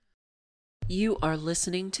You are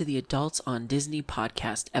listening to the Adults on Disney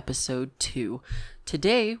podcast, episode 2.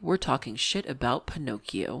 Today, we're talking shit about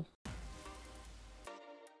Pinocchio.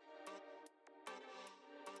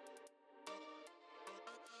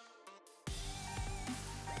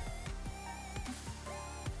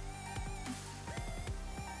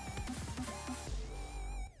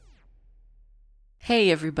 Hey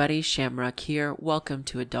everybody, Shamrock here. Welcome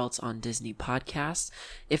to Adults on Disney podcast.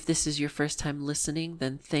 If this is your first time listening,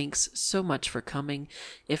 then thanks so much for coming.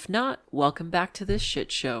 If not, welcome back to this shit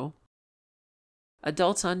show.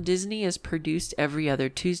 Adults on Disney is produced every other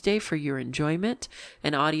Tuesday for your enjoyment.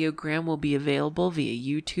 An audiogram will be available via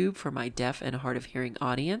YouTube for my deaf and hard of hearing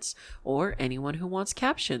audience or anyone who wants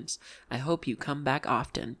captions. I hope you come back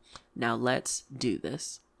often. Now let's do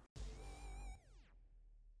this.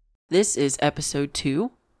 This is episode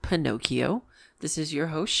 2, Pinocchio. This is your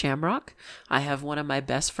host, Shamrock. I have one of my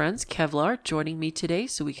best friends, Kevlar, joining me today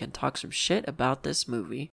so we can talk some shit about this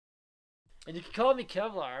movie. And you can call me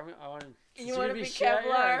Kevlar. You want to be Kevlar?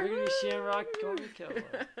 Yeah, you're going to be Shamrock. Call me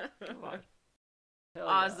Kevlar. Come on. Hell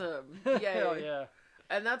Awesome. Yeah. Yay. Hell yeah.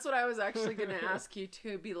 And that's what I was actually going to ask you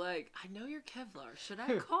to be like, I know you're Kevlar. Should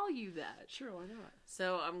I call you that? Sure, why not?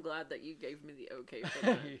 So I'm glad that you gave me the okay for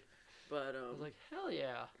that. But I was like, hell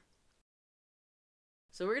yeah.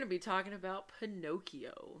 So we're going to be talking about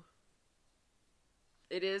Pinocchio.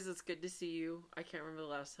 It's good to see you. I can't remember the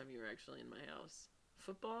last time you were actually in my house.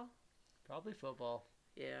 Football? Probably football.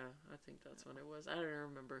 Yeah, I think that's when it was. I don't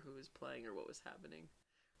remember who was playing or what was happening.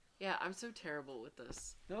 Yeah, I'm so terrible with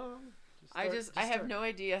this. No, I have no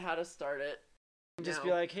idea how to start it. Just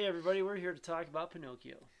be like, hey everybody, we're here to talk about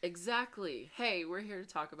Pinocchio. Exactly. Hey, we're here to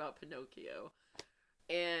talk about Pinocchio.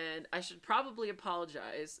 And I should probably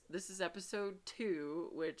apologize. This is episode 2,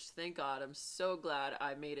 which, thank God, I'm so glad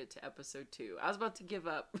I made it to episode 2. I was about to give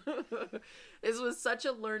up. This was such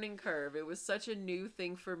a learning curve. It was such a new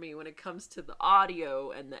thing for me when it comes to the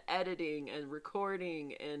audio and the editing and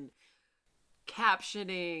recording and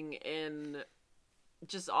captioning and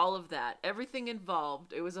just all of that. Everything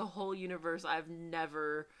involved. It was a whole universe I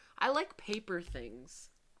like paper things.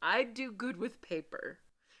 I do good with paper.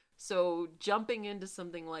 So jumping into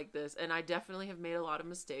something like this, and I definitely have made a lot of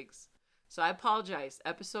mistakes. So I apologize.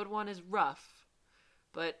 Episode 1 is rough,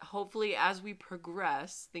 but hopefully as we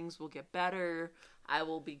progress, things will get better. I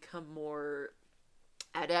will become more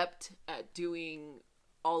adept at doing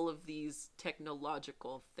all of these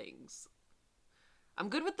technological things. I'm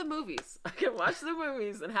good with the movies. I can watch the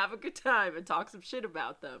movies and have a good time and talk some shit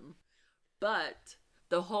about them. But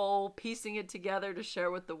the whole piecing it together to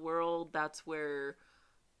share with the world, that's where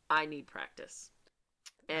I need practice.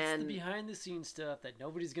 And that's the behind the scenes stuff that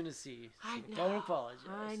nobody's going to see. So I know. Don't apologize.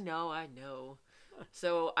 I know.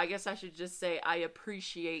 So I guess I should just say I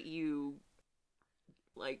appreciate you,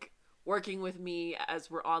 like, working with me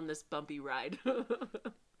as we're on this bumpy ride.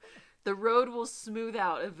 The road will smooth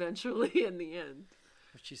out eventually in the end.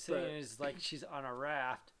 What she's saying is like she's on a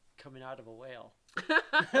raft coming out of a whale.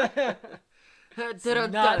 It's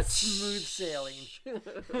not smooth sailing.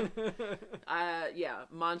 Yeah,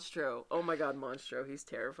 Monstro. Oh my god, Monstro. He's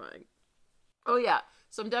terrifying. Oh yeah,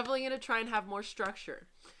 so I'm definitely going to try and have more structure.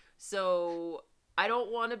 So I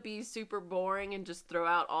don't want to be super boring and just throw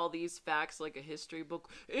out all these facts like a history book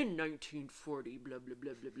in 1940, blah, blah,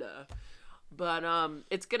 blah, blah, blah. But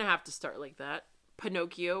it's going to have to start like that.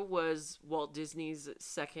 Pinocchio was Walt Disney's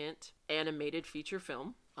second animated feature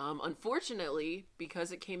film. Unfortunately,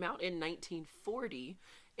 because it came out in 1940,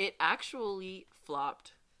 it actually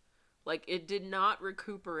flopped. Like, it did not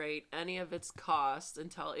recuperate any of its costs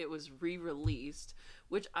until it was re-released,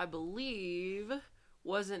 which I believe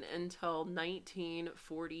wasn't until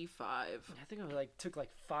 1945. I think it took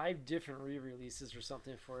 5 different re-releases or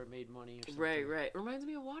something before it made money or something. Right. Reminds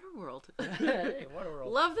me of Waterworld. Hey,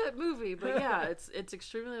 Waterworld. Love that movie, but yeah, it's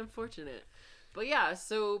extremely unfortunate. But yeah,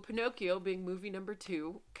 so Pinocchio, being movie number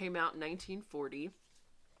 2, came out in 1940.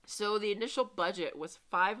 So the initial budget was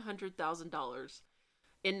 $500,000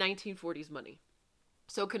 in 1940's money.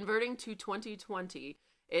 So converting to 2020,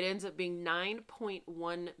 it ends up being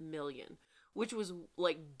 $9.1 million, which was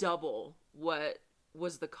like double what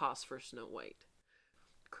was the cost for Snow White.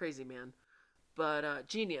 Crazy, man. But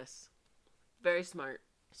genius. Very smart.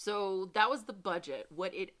 So that was the budget.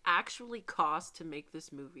 What it actually cost to make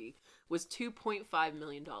this movie was $2.5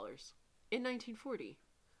 million in 1940.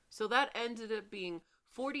 So that ended up being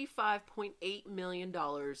 $45.8 million in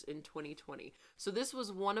 2020. So this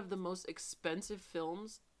was one of the most expensive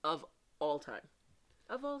films of all time.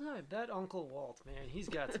 Of all time. That Uncle Walt, man, he's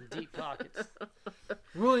got some deep pockets.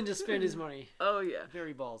 Willing to spend his money. Oh, yeah.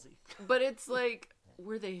 Very ballsy. But it's like,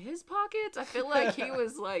 were they his pockets? I feel like he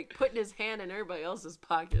was like putting his hand in everybody else's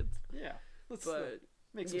pockets. Yeah. Let's But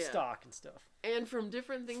make some yeah. stock and stuff. And from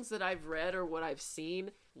different things that I've read or what I've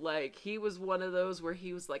seen, like, he was one of those where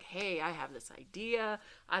he was like, hey, I have this idea.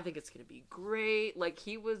 I think it's going to be great. Like,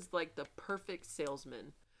 he was like the perfect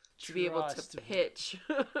salesman to be able to pitch.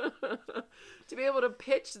 To be able to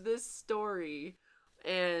pitch this story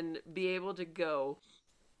and be able to go.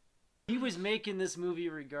 He was making this movie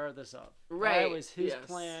regardless of. Right. That was his Yes.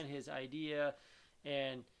 plan, his idea,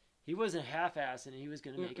 and he wasn't half-assing. He was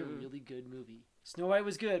going to make a really good movie. Snow White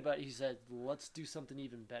was good, but he said, let's do something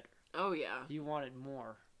even better. Oh, yeah. He wanted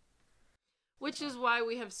more. Which is why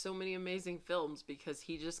we have so many amazing films, because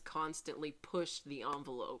he just constantly pushed the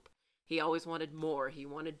envelope. He always wanted more. He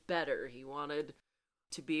wanted better. He wanted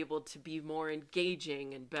to be able to be more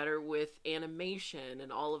engaging and better with animation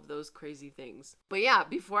and all of those crazy things. But yeah,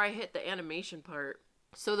 before I hit the animation part,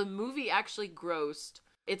 so the movie actually grossed,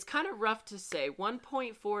 it's kind of rough to say,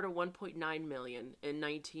 1.4 to 1.9 million in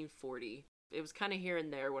 1940. It was kind of here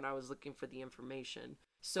and there when I was looking for the information.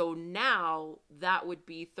 So now that would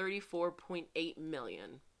be 34.8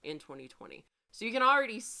 million in 2020. So you can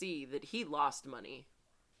already see that he lost money.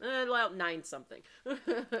 About 9 something.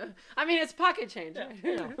 I mean, it's pocket change.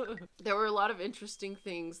 Yeah. There were a lot of interesting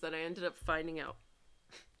things that I ended up finding out.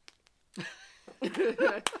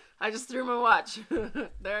 I just threw my watch.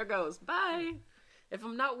 There it goes. Bye. If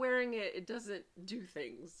I'm not wearing it, it doesn't do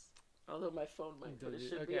things. Although my phone might, but it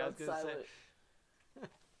should be on silent.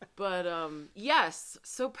 But, yes.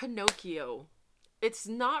 So Pinocchio. It's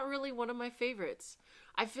not really one of my favorites.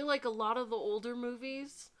 I feel like a lot of the older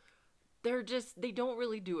movies, they don't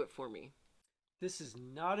really do it for me. This is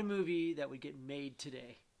not a movie that would get made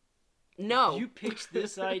today. No. If you pitched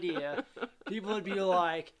this idea, people would be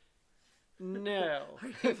like, no.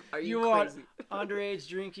 Are you crazy? Want underage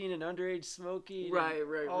drinking and underage smoking right,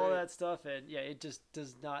 and all right. that stuff, and yeah, it just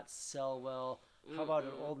does not sell well. How about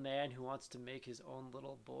an old man who wants to make his own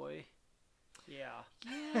little boy? Yeah,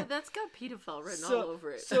 that's got pedophile written all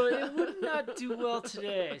over it. So it would not do well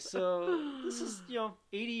today. So this is,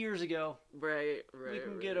 80 years ago. Right. We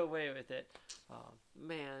can get away with it.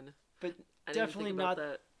 Man. But I didn't think about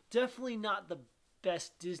that. Definitely not the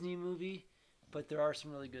best Disney movie, but there are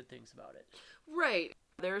some really good things about it. Right.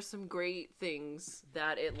 There are some great things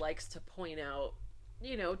that it likes to point out,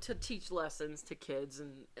 to teach lessons to kids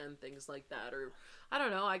and things like that. Or, I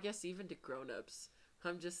don't know, I guess even to grown-ups.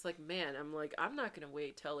 I'm just like, man, I'm not going to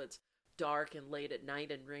wait till it's dark and late at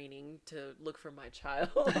night and raining to look for my child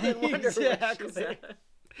and wonder what she's at.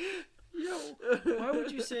 Why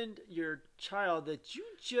would you send your child that you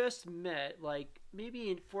just met,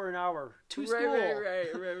 maybe for an hour, to school? Right.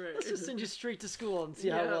 Let's just send you straight to school and see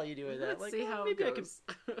how well you do with that. Let's see how maybe it goes.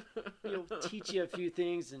 I can, teach you a few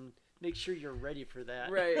things and make sure you're ready for that.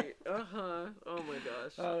 Right. Uh-huh. Oh my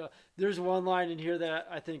gosh. There's one line in here that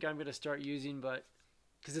I think I'm going to start using,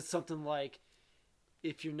 because it's something like,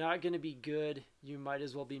 if you're not going to be good, you might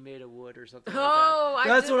as well be made of wood or something like that.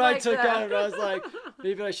 That's what I took out of it. I was like,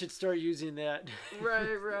 maybe I should start using that.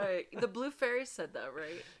 Right. The Blue Fairy said that,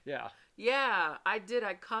 right? Yeah. Yeah, I did.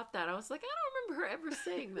 I caught that. I was like, I don't remember her ever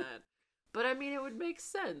saying that. But I mean, it would make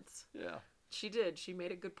sense. Yeah. She did. She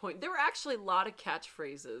made a good point. There were actually a lot of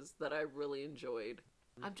catchphrases that I really enjoyed.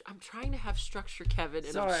 I'm trying to have structure, Kevin,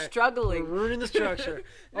 and I'm struggling. We're ruining the structure.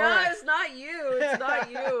 No, it's not you. It's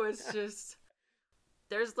not you. It's just,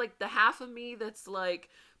 there's like the half of me that's like,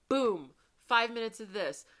 boom, 5 minutes of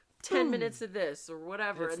this, 10 minutes of this, or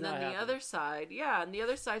whatever. It's and then the other side, and the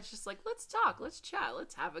other side's just like, let's talk, let's chat,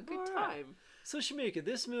 let's have a good time. So Shamika,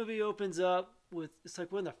 this movie opens up with, it's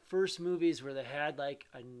like one of the first movies where they had like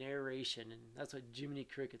a narration, and that's what Jiminy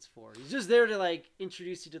Cricket's for. He's just there to like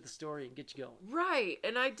introduce you to the story and get you going. Right,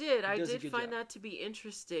 and I did find that to be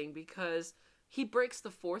interesting because he breaks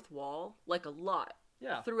the fourth wall like a lot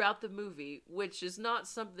throughout the movie, which is not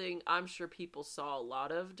something I'm sure people saw a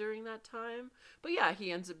lot of during that time. But yeah,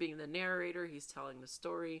 he ends up being the narrator, he's telling the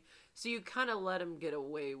story, so you kind of let him get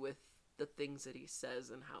away with the things that he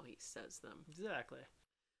says and how he says them. Exactly.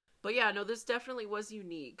 But yeah, no, this definitely was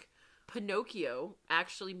unique. Pinocchio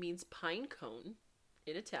actually means pine cone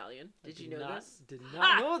in Italian. Did you know this? Did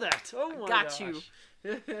not know that. Oh my gosh. Got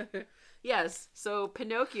you. Yes, so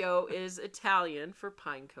Pinocchio is Italian for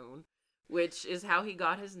pine cone, which is how he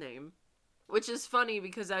got his name. Which is funny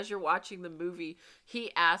because as you're watching the movie,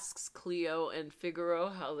 he asks Cleo and Figaro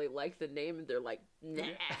how they like the name, and they're like, nah.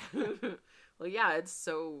 Well, yeah, it's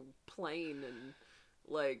so plain and,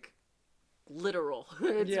 like, literal.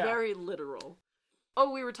 It's very literal.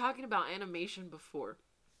 Oh, we were talking about animation before.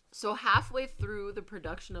 So halfway through the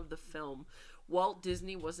production of the film, Walt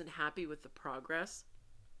Disney wasn't happy with the progress.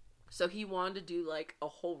 So he wanted to do like a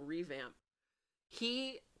whole revamp.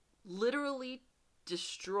 He literally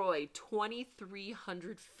destroyed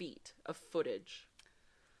 2,300 feet of footage.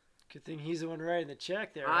 Good thing he's the one writing the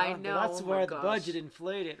check there. I know. That's why the budget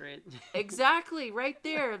inflated, right? Exactly, right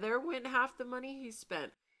there. There went half the money he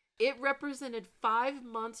spent. It represented 5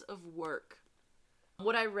 months of work.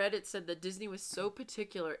 What I read, it said that Disney was so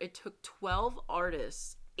particular, it took 12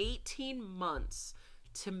 artists 18 months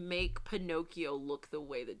to make Pinocchio look the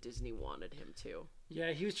way that Disney wanted him to.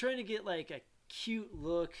 Yeah, he was trying to get like a cute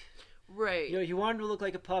look. Right. You know, he wanted him to look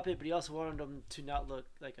like a puppet, but he also wanted him to not look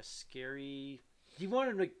like a scary... He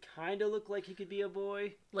wanted him to kind of look like he could be a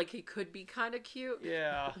boy. Like he could be kind of cute.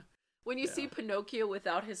 Yeah. When you see Pinocchio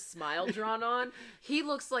without his smile drawn on, he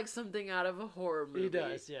looks like something out of a horror movie. He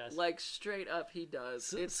does, yes. Like straight up he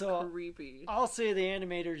does. It's creepy. I'll say the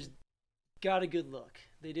animators got a good look.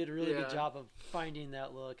 They did a really good job of finding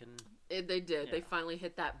that look. And they did. Yeah. They finally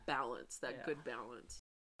hit that balance, that good balance.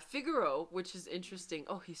 Figaro, which is interesting.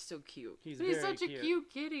 Oh, he's so cute. He's such a cute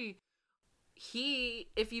kitty. He,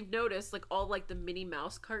 if you've noticed, like all like the Minnie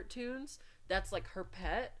Mouse cartoons, that's like her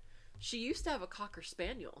pet. She used to have a Cocker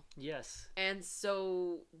Spaniel. Yes. And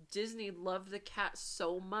so Disney loved the cat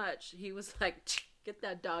so much, he was like, get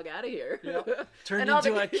that dog out of here. Yep. Turned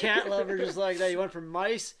into a cat lover just like that. You went from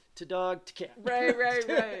mice to dog to cat. Right.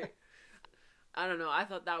 I don't know. I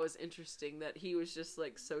thought that was interesting that he was just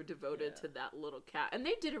like so devoted to that little cat. And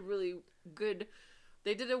they did a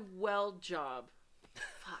well job.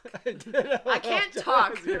 Fuck. I can't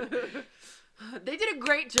talk. They did a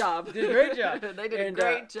great job. They did a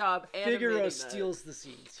great job. Figaro steals the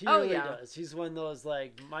scenes. He really does. He's one of those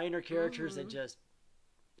like minor characters that just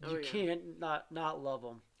can't not love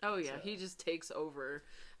him. Oh yeah, he just takes over,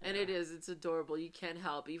 and it's adorable. You can't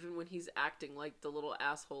help, even when he's acting like the little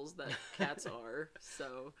assholes that cats are.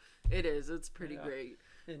 So it's pretty great.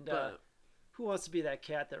 And who wants to be that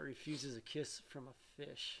cat that refuses a kiss from a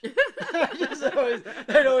fish?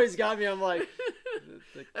 It always got me. I'm like,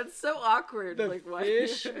 that's so awkward. The like, why?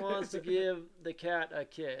 Fish wants to give the cat a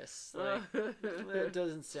kiss. Like, that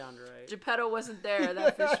doesn't sound right. Geppetto wasn't there.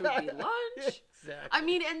 That fish would be lunch. Exactly. I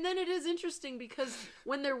mean, and then it is interesting because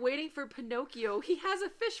when they're waiting for Pinocchio, he has a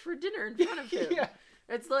fish for dinner in front of him.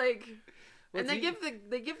 It's like, and they give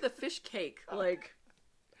the fish cake. Like,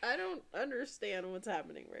 I don't understand what's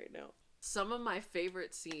happening right now. Some of my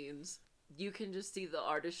favorite scenes, you can just see the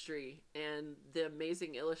artistry and the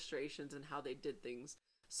amazing illustrations and how they did things.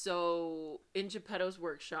 So in Geppetto's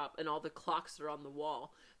workshop and all the clocks that are on the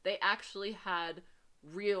wall, they actually had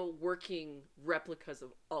real working replicas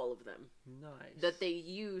of all of them. Nice. That they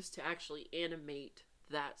used to actually animate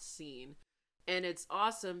that scene. And it's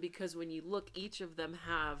awesome because when you look, each of them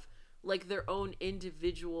have like their own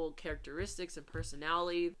individual characteristics and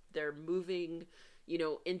personality. They're moving,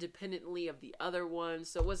 independently of the other ones.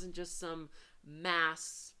 So it wasn't just some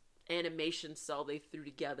mass animation cell they threw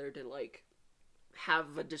together to like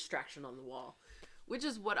have a distraction on the wall, which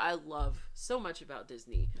is what I love so much about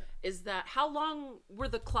Disney. Is that how long were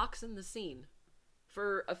the clocks in the scene?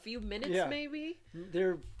 For a few minutes, maybe?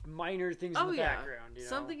 They're minor things in the background.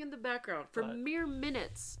 Something in the background for mere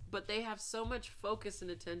minutes, but they have so much focus and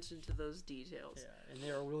attention to those details. Yeah, and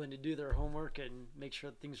they are willing to do their homework and make sure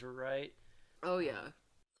that things are right. Oh yeah,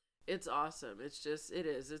 it's awesome. It's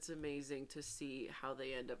amazing to see how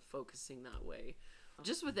they end up focusing that way.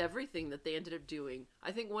 Just with everything that they ended up doing.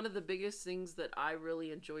 I think one of the biggest things that I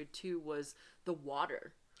really enjoyed too was the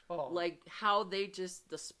water. Oh. Like how they just,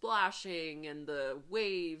 the splashing and the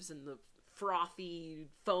waves and the frothy,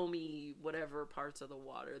 foamy, whatever parts of the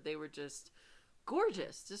water. They were just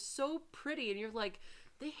gorgeous, just so pretty. And you're like,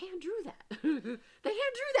 they hand drew that. They hand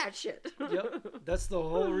drew that shit. Yep. That's the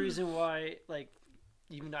whole reason why, like,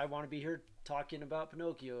 even I want to be here talking about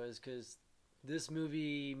Pinocchio is because this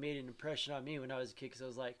movie made an impression on me when I was a kid because I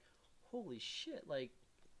was like, holy shit, like,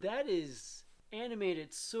 that is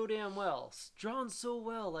animated so damn well, drawn so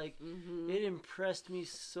well, like it impressed me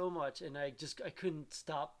so much, and I couldn't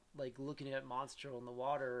stop like looking at Monstro in the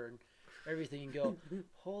water and everything and go,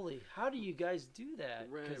 holy, how do you guys do that?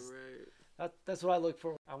 Right. That's what I look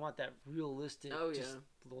for. I want that realistic. Just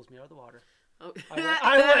blows me out of the water. Oh.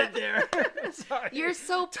 I went there. Sorry. You're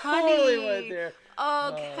so punny. Totally went there.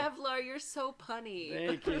 Oh, Kevlar, you're so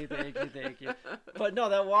punny. Thank you. But no,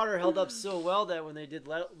 that water held up so well that when they did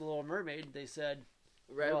Little Mermaid, they said,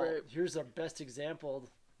 right. Here's our best example.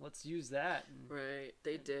 Let's use that. Right,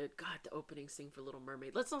 they did. God, the opening scene for Little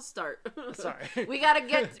Mermaid. Let's not start. Sorry. We gotta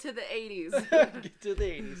get to the 80s. Get to the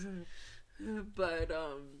 80s. But,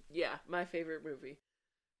 yeah, my favorite movie.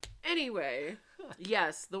 Anyway,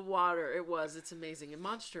 yes, the water, it's amazing. And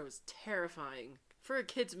Monstro is terrifying. For a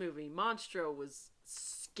kids movie, Monstro was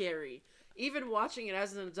scary. Even watching it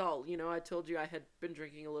as an adult, you know, I told you I had been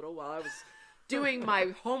drinking a little while I was doing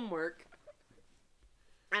my homework.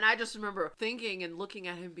 And I just remember thinking and looking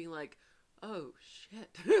at him being like, oh,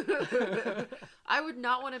 shit. I would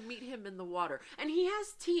not want to meet him in the water. And he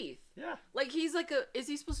has teeth. Yeah. Like, he's like is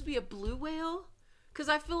he supposed to be a blue whale? Because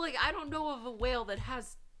I feel like I don't know of a whale that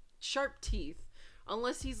has sharp teeth.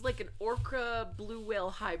 Unless he's like an orca blue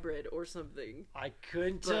whale hybrid or something. I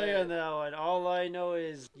couldn't tell you on that one. All I know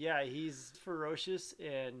is, yeah, he's ferocious,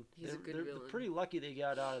 and he's a good they're villain. pretty lucky they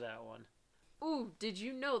got out of that one. Ooh, did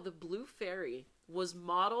you know the Blue Fairy was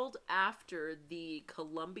modeled after the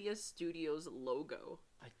Columbia Studios logo?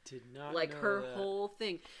 I did not like know her that. whole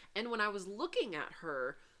thing. And when I was looking at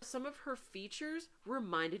her, some of her features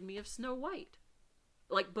reminded me of Snow White.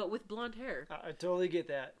 Like, but with blonde hair. I totally get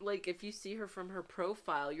that. Like, if you see her from her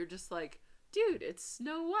profile, you're just like, dude, it's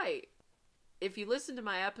Snow White. If you listen to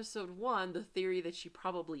my episode 1, the theory that she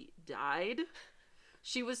probably died,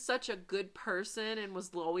 she was such a good person and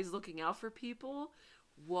was always looking out for people.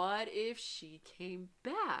 What if she came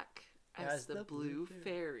back as the Blue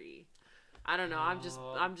Fairy? I don't know. I'm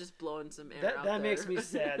just blowing some air out there. That makes me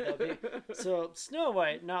sad, though. So, Snow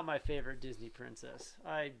White, not my favorite Disney princess.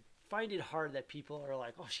 I find it hard that people are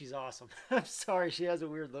like, oh, she's awesome. I'm sorry, she has a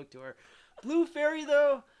weird look to her. Blue Fairy,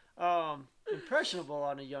 though, impressionable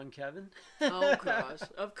on a young Kevin. Oh gosh,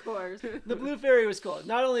 of course. The Blue Fairy was cool.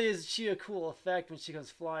 Not only is she a cool effect when she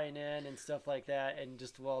comes flying in and stuff like that, and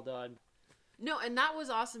just well done. No, and that was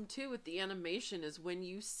awesome too with the animation, is when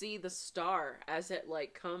you see the star as it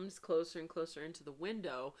like comes closer and closer into the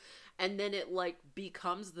window, and then it like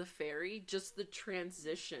becomes the fairy. Just the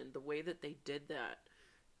transition, the way that they did that.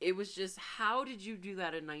 It was just, how did you do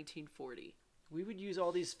that in 1940? We would use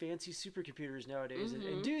all these fancy supercomputers nowadays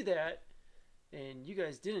and do that, and you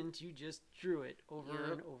guys didn't. You just drew it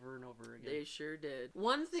over and over and over again. They sure did.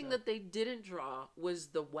 One thing that they didn't draw was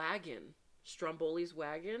the wagon, Stromboli's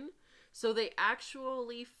wagon. So they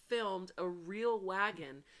actually filmed a real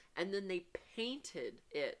wagon, and then they painted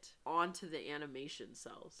it onto the animation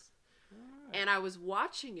cells. Right. And I was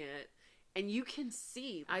watching it, and you can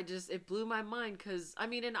see, it blew my mind because, I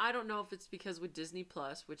mean, and I don't know if it's because with Disney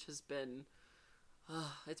Plus, which has been,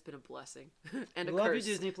 it's been a blessing and a curse. Love you,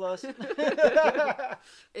 Disney Plus.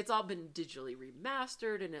 It's all been digitally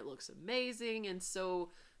remastered and it looks amazing. And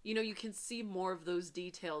so, you know, you can see more of those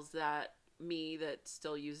details that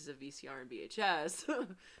still uses a VCR and VHS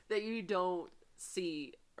that you don't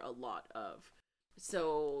see a lot of.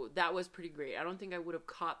 So that was pretty great. I don't think I would have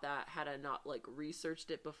caught that had I not like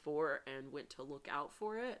researched it before and went to look out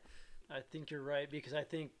for it. I think you're right, because I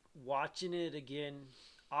think watching it again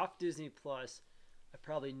off Disney Plus, I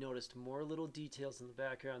probably noticed more little details in the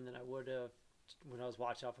background than I would have when I was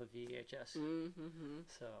watching off of VHS. Mm-hmm.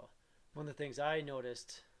 So one of the things I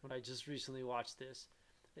noticed when I just recently watched this,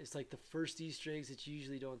 it's like the first Easter eggs that you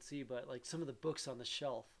usually don't see, but like some of the books on the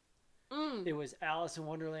shelf. It was Alice in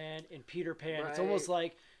Wonderland and Peter Pan. Right. It's almost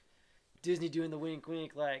like Disney doing the wink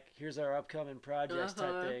wink, like here's our upcoming projects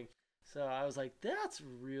type thing. So I was like, that's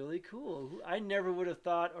really cool. I never would have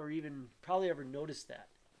thought or even probably ever noticed that.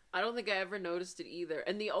 I don't think I ever noticed it either.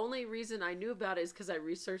 And the only reason I knew about it is because I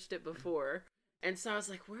researched it before. And so I was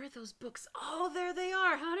like, where are those books? Oh, there they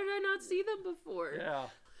are. How did I not see them before? Yeah.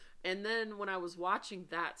 And then when I was watching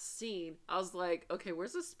that scene, I was like, okay,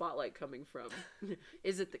 where's the spotlight coming from?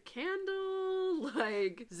 Is it the candle?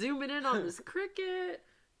 Like, zooming in on this cricket?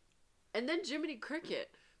 And then Jiminy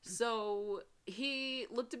Cricket. So he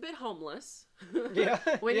looked a bit homeless. Yeah.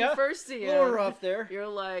 When you first see him. A little rough there. You're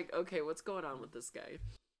like, okay, what's going on with this guy?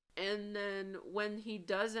 And then when he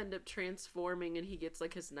does end up transforming and he gets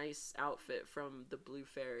like his nice outfit from the Blue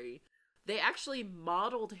Fairy, they actually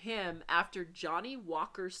modeled him after Johnny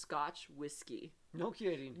Walker Scotch whiskey. No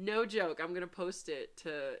kidding. No joke. I'm going to post it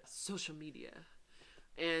to social media.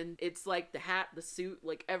 And it's like the hat, the suit,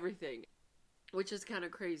 like everything, which is kind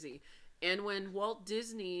of crazy. And when Walt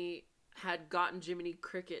Disney had gotten Jiminy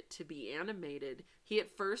Cricket to be animated, he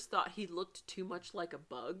at first thought he looked too much like a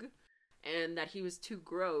bug and that he was too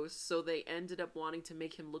gross, so they ended up wanting to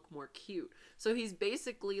make him look more cute. So he's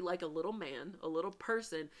basically like a little man, a little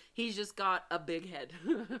person. He's just got a big head.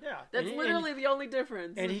 Yeah. That's literally the only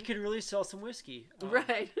difference. And he could really sell some whiskey.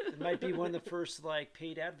 Right. It might be one of the first like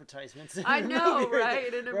paid advertisements. I know,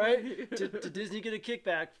 right? Right? Did Disney get a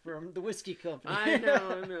kickback from the whiskey company? I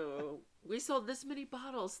know. We sold this many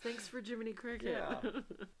bottles. Thanks for Jiminy Cricket. Yeah.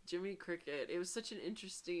 Jiminy Cricket. It was such an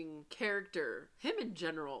interesting character. Him in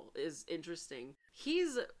general is interesting.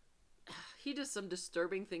 He's he does some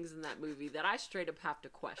disturbing things in that movie that I straight up have to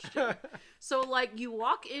question. So, like, you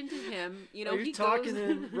walk into him, you know, he talking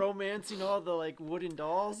and romancing all the, like, wooden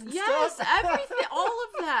dolls and stuff? Yes, everything, all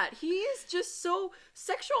of that. He is just so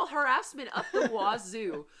sexual harassment up the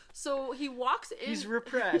wazoo. So he walks in. He's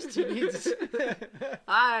repressed. He needs.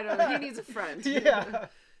 I don't know. He needs a friend. Yeah.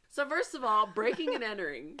 So first of all, breaking and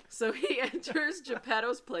entering. So he enters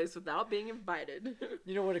Geppetto's place without being invited.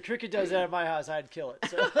 You know, when a cricket does that at my house, I'd kill it.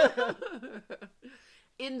 So.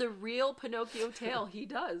 In the real Pinocchio tale, he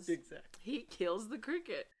does. Exactly. He kills the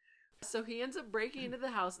cricket. So he ends up breaking into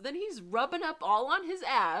the house. Then he's rubbing up all on his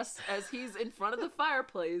ass as he's in front of the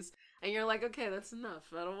fireplace. And you're like, okay, that's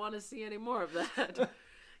enough. I don't want to see any more of that.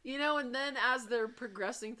 You know, and then as they're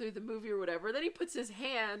progressing through the movie or whatever, then he puts his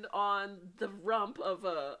hand on the rump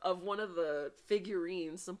of one of the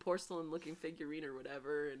figurines, some porcelain-looking figurine or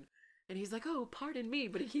whatever, and he's like, oh, pardon me,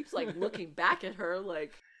 but he keeps, like, looking back at her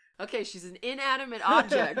like, okay, she's an inanimate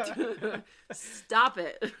object. Stop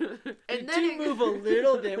it. And then you move a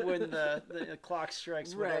little bit when the clock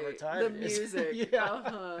strikes whatever time the it is. music. Yeah.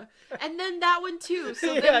 Uh-huh. And then that one too.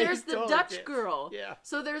 So then there's the Dutch girl. Yeah.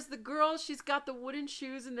 So there's the girl, she's got the wooden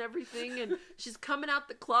shoes and everything, and she's coming out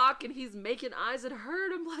the clock and he's making eyes at her,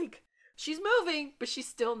 and I'm like, she's moving, but she's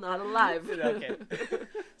still not alive. Okay.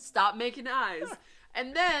 Stop making eyes.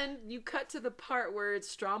 And then you cut to the part where it's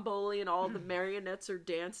Stromboli and all the marionettes are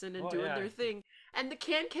dancing and doing their thing. And the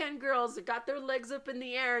Can-Can girls have got their legs up in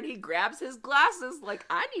the air, and he grabs his glasses like,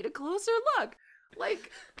 I need a closer look. Like,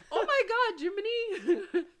 oh my God,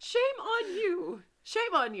 Jiminy, shame on you.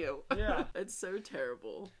 Shame on you. Yeah. It's so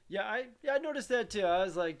terrible. Yeah, I noticed that too. I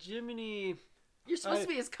was like, Jiminy... You're supposed to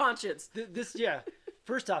be his conscience.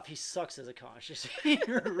 First off, he sucks as a conscience. He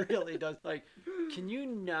really does. Like, can you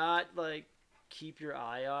not, like, keep your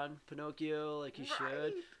eye on Pinocchio like you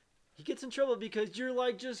should? He gets in trouble because you're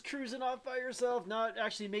like just cruising off by yourself, not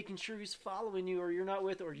actually making sure he's following you, or you're not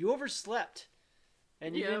with, or you overslept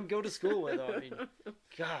and you didn't go to school with him. I mean,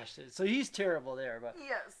 gosh, so he's terrible there. But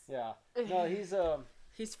yes, yeah, no,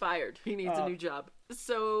 he's fired. He needs a new job.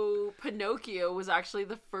 So Pinocchio was actually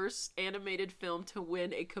the first animated film to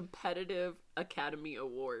win a competitive Academy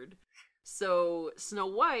Award. So Snow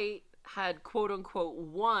White had quote unquote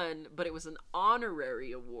won, but it was an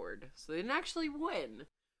honorary award. So they didn't actually win.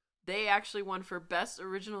 They actually won for Best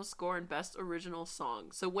Original Score and Best Original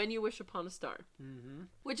Song. So When You Wish Upon a Star. Mm-hmm.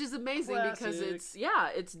 Which is amazing. Classic. Because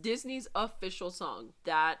it's Disney's official song.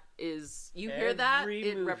 That is, you hear that,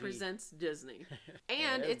 it represents Disney.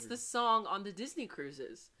 And it's the song on the Disney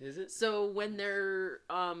cruises. Is it? So when they're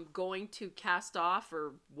going to cast off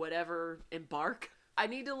or whatever, embark, I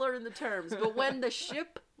need to learn the terms, but when the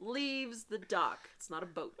ship leaves the dock, it's not a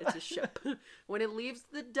boat, it's a ship. When it leaves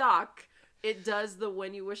the dock, it does the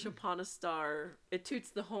When You Wish Upon a Star, it toots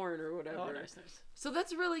the horn or whatever. Oh, nice. So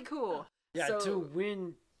that's really cool. Yeah, to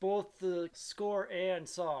win both the score and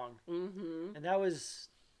song. Mm-hmm. And that was,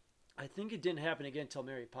 I think it didn't happen again until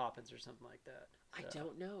Mary Poppins or something like that. So. I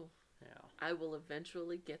don't know. Yeah. I will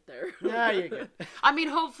eventually get there. Yeah, you're good. I mean,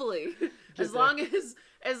 hopefully. As long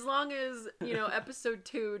as, you know, episode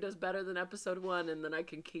 2 does better than episode 1, and then I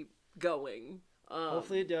can keep going.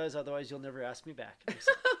 Hopefully it does, otherwise you'll never ask me back.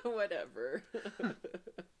 Whatever.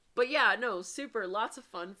 But yeah, no, super, lots of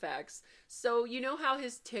fun facts. So you know how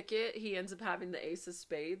his ticket, he ends up having the Ace of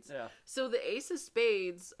Spades? Yeah. So the Ace of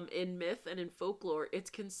Spades, in myth and in folklore, it's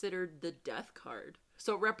considered the death card.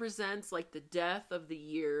 So it represents like the death of the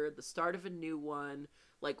year, the start of a new one,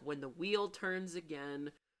 like when the wheel turns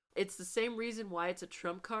again. It's the same reason why it's a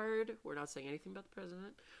trump card. We're not saying anything about the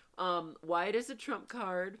president. Why it is a trump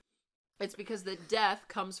card. It's because the death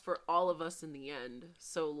comes for all of us in the end.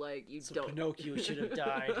 So, like, don't... Pinocchio should have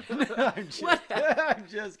died. I'm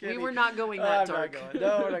just kidding. We were not going that dark.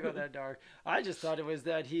 No, we're not going that dark. I just thought it was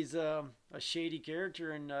that he's a shady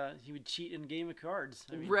character and he would cheat in a game of cards.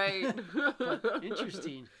 I mean, right. But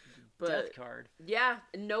interesting. Death card. Yeah,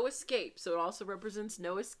 no escape. So it also represents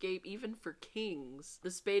no escape even for kings.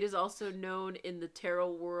 The spade is also known in the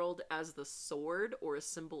tarot world as the sword or a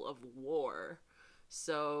symbol of war.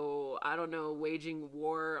 So, I don't know, waging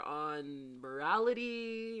war on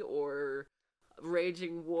morality or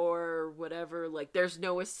raging war, whatever. Like, there's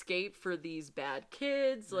no escape for these bad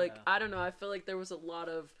kids. Like, I don't know. I feel like there was a lot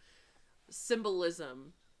of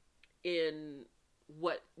symbolism in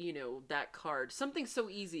what, you know, that card. Something so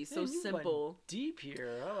easy, so simple. Went deep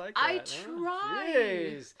here. I like that. I tried.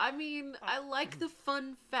 Jeez. I mean, I like the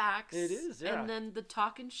fun facts. It is, yeah. And then the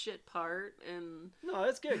talking shit part. And no,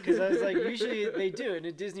 that's good because I was like, usually they do in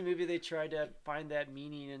a Disney movie. They try to find that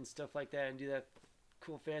meaning and stuff like that and do that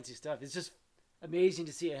cool fancy stuff. It's just amazing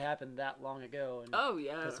to see it happen that long ago. And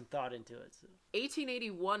put some thought into it. So.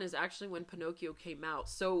 1881 is actually when Pinocchio came out.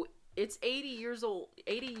 So it's 80 years old.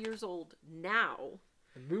 80 years old now.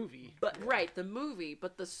 The movie. But right, the movie,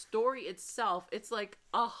 but the story itself, it's like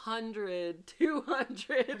 100,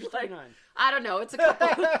 200, like, I don't know, it's a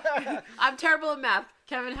couple. I'm terrible at math.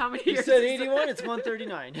 Kevin, how many years? You said 81, it's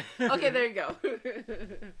 139. Okay, there you go.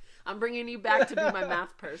 I'm bringing you back to be my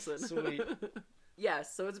math person. Sweet.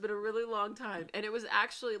 Yes, so it's been a really long time. And it was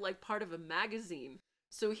actually like part of a magazine.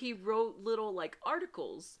 So he wrote little like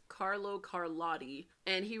articles, Carlo Carlotti,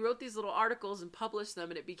 and he wrote these little articles and published them,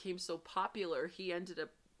 and it became so popular he ended up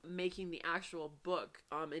making the actual book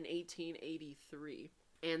in 1883.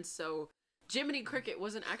 And so Jiminy Cricket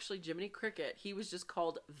wasn't actually Jiminy Cricket. He was just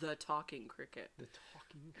called the Talking Cricket. The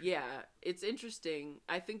Talking Cricket. Yeah, it's interesting.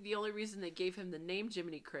 I think the only reason they gave him the name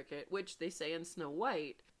Jiminy Cricket, which they say in Snow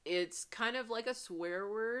White, it's kind of like a swear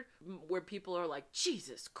word where people are like,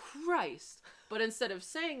 Jesus Christ. But instead of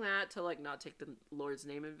saying that to like not take the Lord's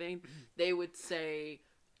name in vain, they would say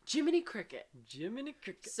Jiminy Cricket. Jiminy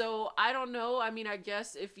Cricket. So I don't know. I mean, I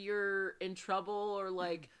guess if you're in trouble or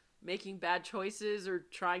like making bad choices or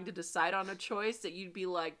trying to decide on a choice, that you'd be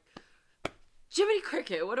like, Jiminy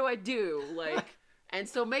Cricket, what do I do? Like, and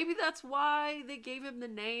so maybe that's why they gave him the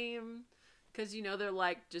name. Because, you know, they're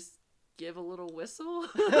like, just give a little whistle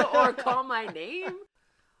or call my name.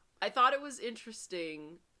 I thought it was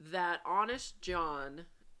interesting that Honest John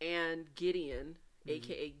and Gideon,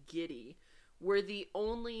 aka Giddy, were the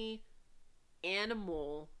only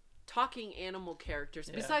talking animal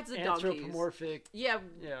characters besides the donkeys. Anthropomorphic. Yeah,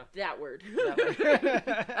 that word. That word.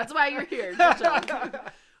 That's why you're here. Good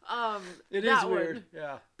job. It is weird.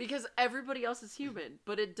 Yeah. Because everybody else is human,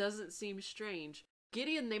 but it doesn't seem strange.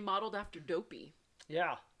 Gideon, they modeled after Dopey.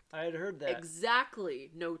 Yeah. I had heard that.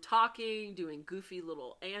 Exactly. No talking, doing goofy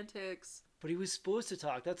little antics. But he was supposed to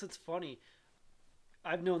talk. That's what's funny.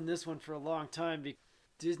 I've known this one for a long time.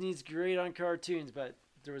 Disney's great on cartoons, but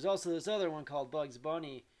there was also this other one called Bugs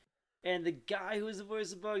Bunny. And the guy who was the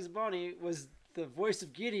voice of Bugs Bunny was the voice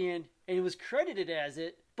of Gideon, and he was credited as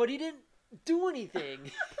it, but he didn't do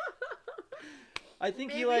anything. I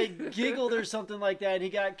think he like giggled or something like that, and he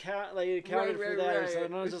got counted for that or something.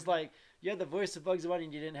 And I was just like, you had the voice of Bugs Bunny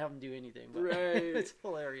and you didn't have him do anything. But it's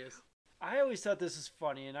hilarious. I always thought this was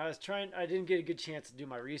funny, and I didn't get a good chance to do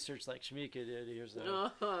my research like Shamika did. Here's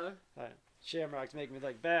Shamrock's making me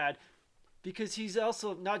look bad. Because he's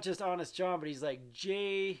also not just Honest John, but he's like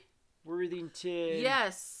Jay Worthington.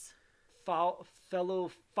 Yes. Foul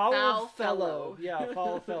Fellow. Yeah,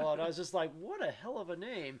 Foul Fellow. And I was just like, what a hell of a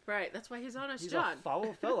name. Right, that's why he's Honest John. A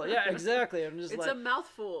Foul Fellow. Yeah, exactly. I'm just it's a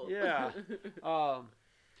mouthful. Yeah.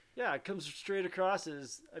 Yeah, it comes straight across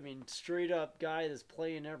as, straight up guy that's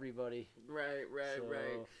playing everybody. Right.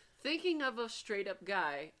 Thinking of a straight up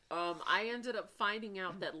guy, I ended up finding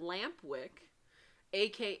out that Lampwick,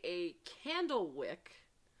 a.k.a. Candlewick,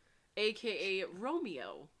 a.k.a.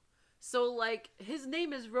 Romeo. So, like, his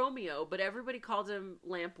name is Romeo, but everybody called him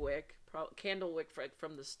Lampwick, Candlewick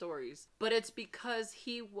from the stories. But it's because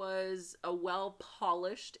he was a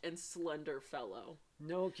well-polished and slender fellow.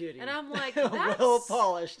 No kidding. And I'm like, that's...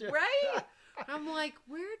 well-polished. Right? I'm like,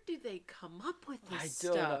 where do they come up with this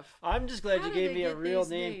stuff? Know. I'm just glad you gave me a real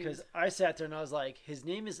name, because I sat there and I was like, his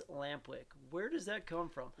name is Lampwick. Where does that come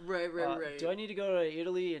from? Right. Do I need to go to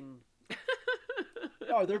Italy and...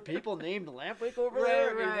 Are there people named Lampwick over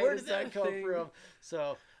there? Right, where does that come from?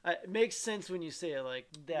 So it makes sense when you say it like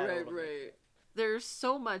that. Right. There's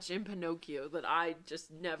so much in Pinocchio that I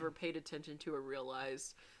just never paid attention to or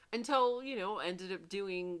realized until, ended up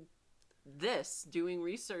doing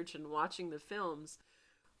research and watching the films.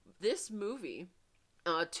 This movie,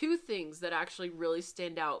 two things that actually really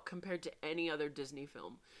stand out compared to any other Disney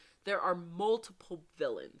film. There are multiple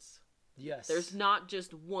villains. Yes. There's not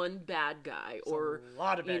just one bad guy or a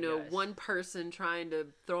lot of bad guys. One person trying to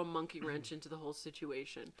throw a monkey wrench into the whole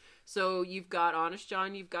situation. So you've got Honest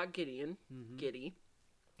John, you've got Gideon, Giddy.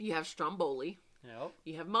 You have Stromboli. Yep.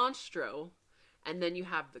 You have Monstro, and then you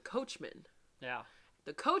have the Coachman. Yeah.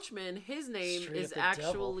 The Coachman, his name is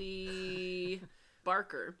actually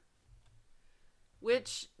Barker,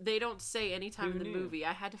 which they don't say anytime in the movie.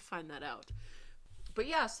 I had to find that out. But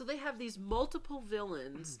yeah, so they have these multiple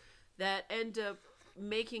villains that end up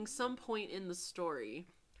making some point in the story.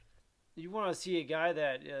 You want to see a guy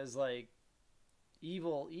that is like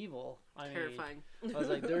evil. Terrifying. I was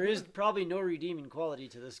like, there is probably no redeeming quality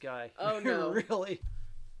to this guy. Oh no. Really?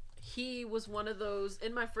 He was one of those,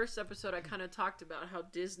 in my first episode I kind of talked about how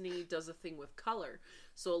Disney does a thing with color.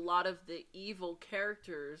 So a lot of the evil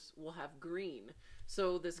characters will have green.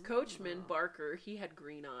 So this Coachman, Barker, he had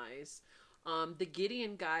green eyes. The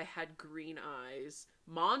Gideon guy had green eyes.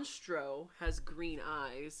 Monstro has green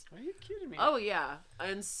eyes. Are you kidding me? Oh, yeah.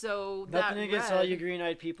 And so nothing against all you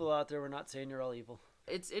green-eyed people out there. We're not saying you're all evil.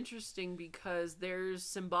 It's interesting because there's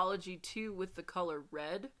symbology, too, with the color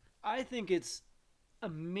red. I think it's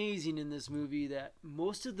amazing in this movie that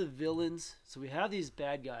most of the villains, so we have these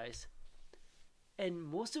bad guys, and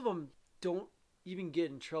most of them don't even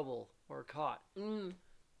get in trouble or caught. You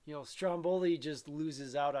know, Stromboli just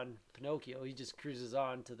loses out on Pinocchio. He just cruises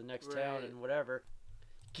on to the next town and whatever.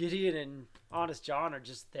 Gideon and Honest John are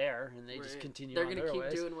just there, and they just continue on their ways. They're going to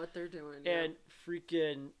keep doing what they're doing. And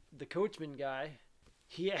freaking the coachman guy,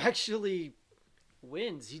 he actually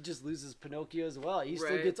wins. He just loses Pinocchio as well. He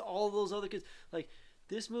still gets all those other kids. Like,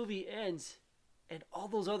 this movie ends, and all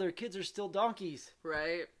those other kids are still donkeys.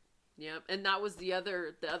 Right. Yep. And that was the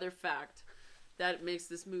other fact that makes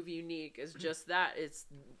this movie unique, is just that it's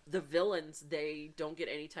the villains. They don't get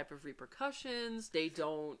any type of repercussions. They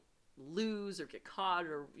don't lose or get caught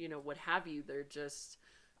or, you know, what have you. They're just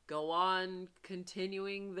go on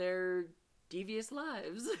continuing their devious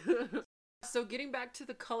lives. So getting back to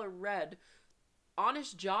the color red,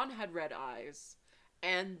 Honest John had red eyes.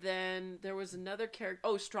 And then there was another character.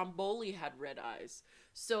 Oh, Stromboli had red eyes.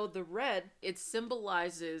 So the red, it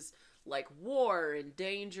symbolizes like war and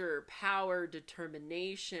danger, power,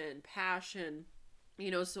 determination, passion, you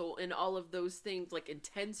know, so in all of those things, like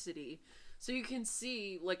intensity. So you can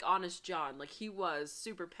see, like, Honest John, like, he was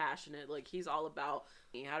super passionate. Like, he's all about,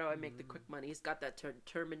 how do I make the quick money? He's got that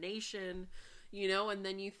determination, you know, and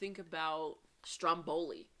then you think about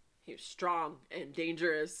Stromboli. He was strong and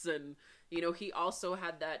dangerous, and, you know, he also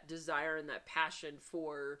had that desire and that passion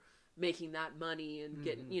for making that money and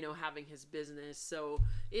getting, you know, having his business. So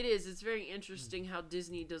it's very interesting how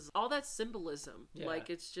Disney does all that symbolism. Yeah. Like,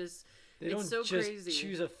 it's just, it's so crazy. They don't just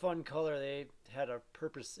choose a fun color. They had a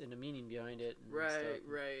purpose and a meaning behind it. And right, stuff.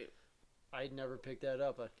 Right. I'd never picked that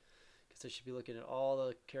up. I guess I should be looking at all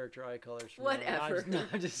the character eye colors. From whatever. No,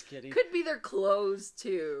 I'm just kidding. Could be their clothes,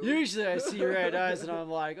 too. Usually I see red eyes and I'm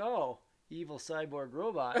like, oh, evil cyborg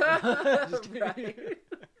robot. Right.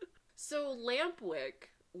 So Lampwick,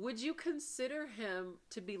 would you consider him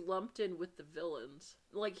to be lumped in with the villains?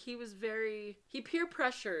 Like, he peer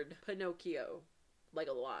pressured Pinocchio, like,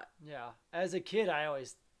 a lot. Yeah. As a kid, I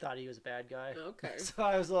always thought he was a bad guy. Okay. So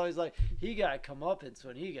I was always like, he got comeuppance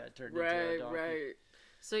when he got turned into a donkey. Right.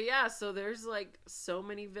 So yeah, so there's like so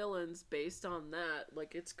many villains based on that.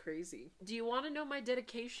 Like, it's crazy. Do you want to know my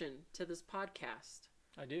dedication to this podcast?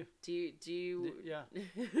 I do. Do you? Yeah.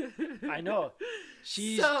 I know.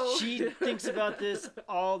 She thinks about this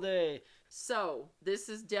all day. So this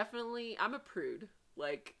is definitely, I'm a prude.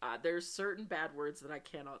 Like, there's certain bad words that I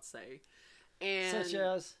cannot say. And such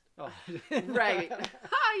as? Oh. Right.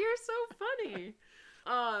 You're so funny.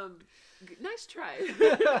 Nice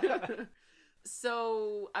try.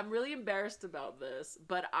 So I'm really embarrassed about this,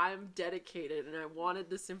 but I'm dedicated and I wanted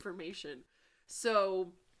this information.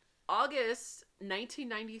 So August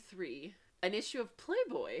 1993, an issue of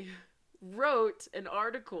Playboy wrote an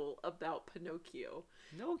article about Pinocchio.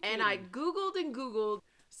 No kidding. And I Googled.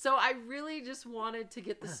 So I really just wanted to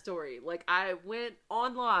get the story. Like, I went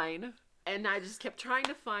online and I just kept trying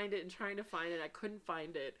to find it. I couldn't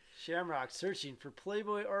find it. Shamrock searching for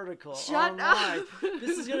Playboy article Shut online. up.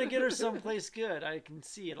 This is going to get her someplace good. I can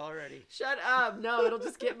see it already. Shut up. No, it'll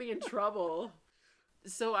just get me in trouble.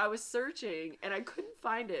 So I was searching and I couldn't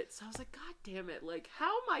find it. So I was like, God damn it. Like, how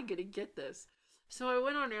am I going to get this? So I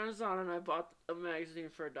went on Amazon and I bought a magazine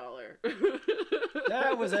for $1.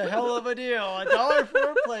 That was a hell of a deal. $1 for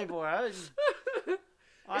a Playboy.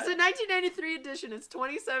 It's a 1993 edition. It's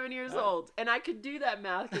 27 years old. And I could do that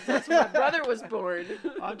math because that's when my brother was born.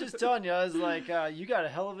 I'm just telling you, I was like, you got a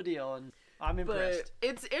hell of a deal. And I'm impressed. But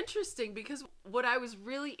it's interesting because what I was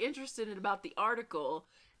really interested in about the article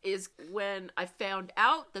is when I found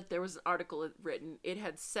out that there was an article written, it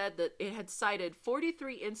had said that it had cited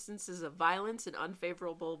 43 instances of violence and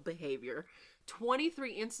unfavorable behavior,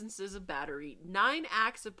 23 instances of battery, 9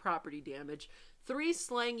 acts of property damage, 3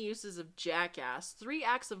 slang uses of jackass, 3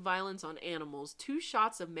 acts of violence on animals, 2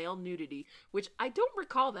 shots of male nudity, which I don't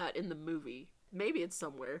recall that in the movie. Maybe it's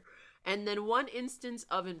somewhere. And then 1 instance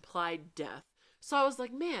of implied death. So I was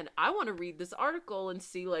like, man, I want to read this article and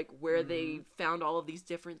see like where they found all of these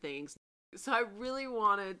different things. So I really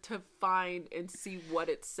wanted to find and see what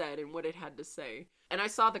it said and what it had to say. And I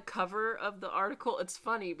saw the cover of the article. It's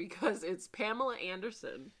funny because it's Pamela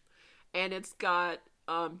Anderson and it's got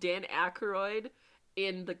Dan Aykroyd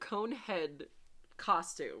in the Conehead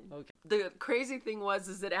costume. Okay. The crazy thing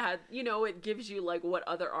is that it had, you know, it gives you like what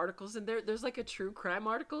other articles in there. There's like a true crime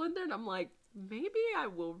article in there and I'm like, maybe I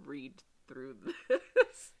will read through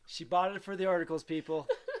this. She bought it for the articles, people.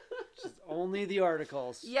 Just only the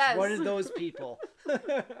articles. Yes. She's one of those people.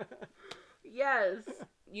 Yes.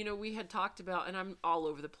 You know, we had talked about, and I'm all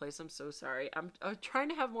over the place. I'm so sorry. I'm trying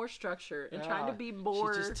to have more structure and trying to be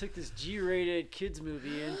more. She just took this G-rated kids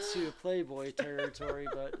movie into Playboy territory,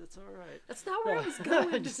 but it's all right. That's not where I was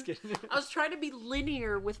going. I'm just kidding. I was trying to be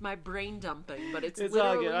linear with my brain dumping, but it's all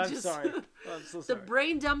literally good. I'm just. sorry. I'm so sorry. The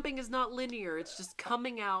brain dumping is not linear. It's just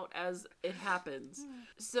coming out as it happens.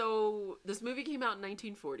 So this movie came out in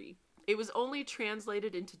 1940. It was only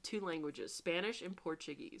translated into 2 languages, Spanish and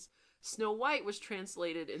Portuguese. Snow White was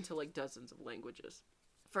translated into like dozens of languages.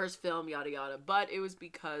 First film, yada yada, but it was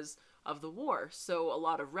because of the war. So a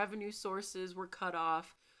lot of revenue sources were cut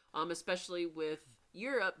off, especially with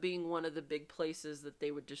Europe being one of the big places that they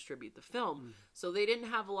would distribute the film. So they didn't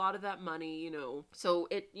have a lot of that money, So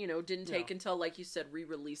it, didn't take until, like you said,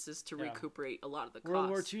 re-releases to recuperate a lot of the costs. World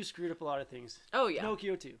War II screwed up a lot of things. Oh, yeah.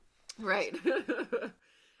 Pinocchio too. Right.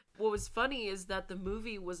 What was funny is that the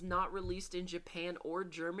movie was not released in Japan or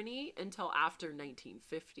Germany until after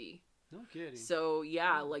 1950. No kidding. So,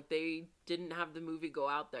 yeah, like they didn't have the movie go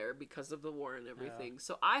out there because of the war and everything. Yeah.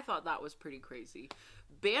 So I thought that was pretty crazy.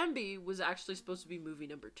 Bambi was actually supposed to be movie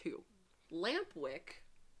number 2. Lampwick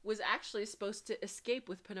was actually supposed to escape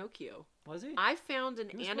with Pinocchio. Was he? I found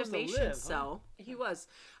an animation cell. Huh? He was.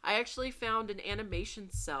 I actually found an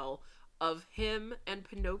animation cell of him and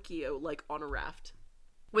Pinocchio, like, on a raft.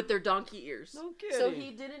 With their donkey ears. No kidding. So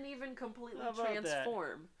he didn't even completely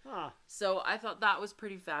transform. Huh. So I thought that was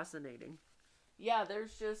pretty fascinating. Yeah,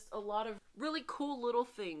 there's just a lot of really cool little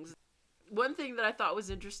things. One thing that I thought was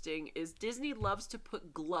interesting is Disney loves to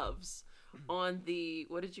put gloves on the,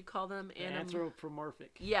 what did you call them?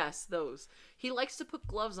 Anthropomorphic. Yes, those. He likes to put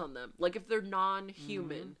gloves on them, like if they're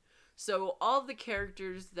non-human. So all the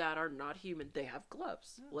characters that are not human, they have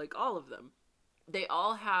gloves. Like all of them. They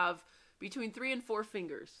all have between 3 and 4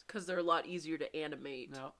 fingers, because they're a lot easier to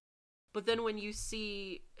animate. No. But then when you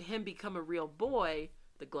see him become a real boy,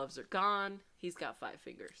 the gloves are gone. He's got 5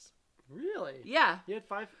 fingers. Really? Yeah. He had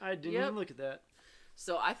 5? I didn't even look at that.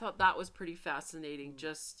 So I thought that was pretty fascinating,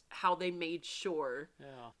 just how they made sure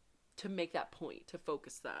to make that point, to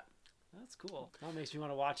focus that. That's cool. That makes me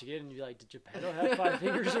want to watch again and be like, did Geppetto have 5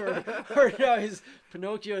 fingers? Or is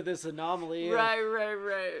Pinocchio this anomaly?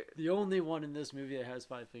 Right. The only one in this movie that has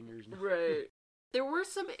 5 fingers. Right. There were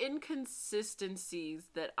some inconsistencies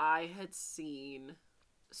that I had seen.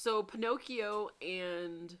 So Pinocchio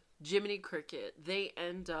and Jiminy Cricket, they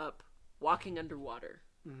end up walking underwater.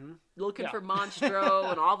 Looking for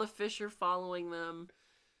Monstro, and all the fish are following them.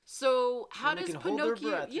 So how does Pinocchio hold their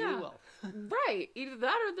breath really well. Right. Either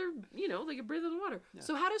that or they're, they can breathe in the water. Yeah.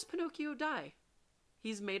 So how does Pinocchio die?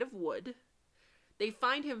 He's made of wood. They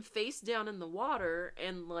find him face down in the water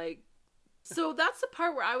and so that's the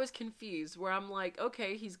part where I was confused, where I'm like,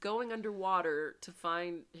 okay, he's going underwater to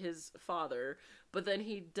find his father, but then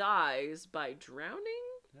he dies by drowning?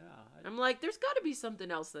 Yeah. I'm like, there's got to be something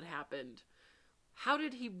else that happened. How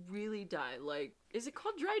did he really die? Like, is it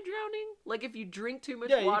called dry drowning? Like, if you drink too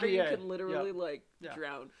much water, you can literally,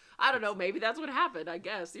 drown. I don't know. Maybe that's what happened, I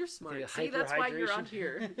guess. You're smart. See, that's why you're on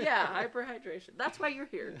here. Yeah, hyperhydration. That's why you're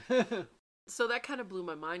here. So that kind of blew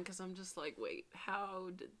my mind, because I'm just like, wait, how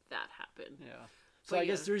did that happen? Yeah. So I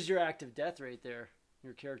guess there's your active death right there.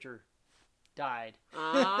 Your character died.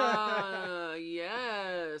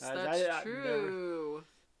 Yes. That's true.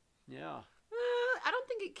 Yeah. I don't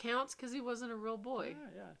think it counts because he wasn't a real boy.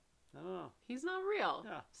 Yeah. I don't know. He's not real.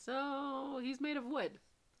 Yeah. So he's made of wood.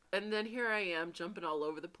 And then here I am jumping all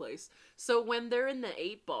over the place. So when they're in the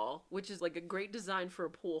 8-ball, which is like a great design for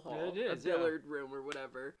a pool hall, a billiard room or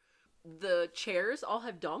whatever, the chairs all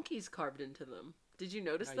have donkeys carved into them. Did you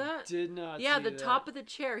notice that? I did not see the top of the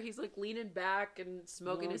chair, he's like leaning back and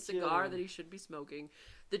smoking his cigar that he should be smoking.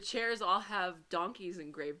 The chairs all have donkeys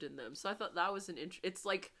engraved in them. So I thought that was it's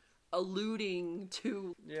like alluding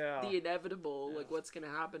to the inevitable, like what's going to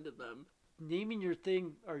happen to them. Naming your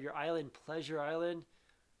thing or your island Pleasure Island,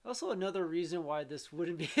 also another reason why this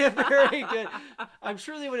wouldn't be a very good. I'm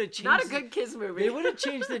sure they would have changed. Not a good kids movie. They would have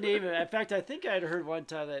changed the name of it. In fact, I think I had heard one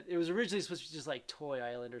time that it was originally supposed to be just like Toy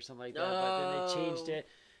Island or something like that, but then they changed it.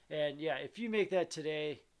 And if you make that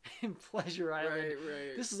today in Pleasure Island,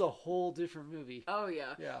 this is a whole different movie. Oh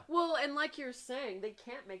yeah. Well, and like you're saying, they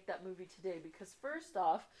can't make that movie today because first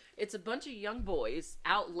off, it's a bunch of young boys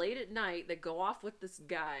out late at night that go off with this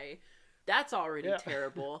guy. That's already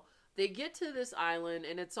terrible. They get to this island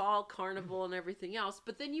and it's all carnival and everything else,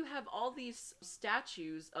 but then you have all these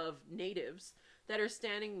statues of natives that are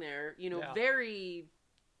standing there, very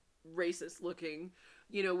racist looking,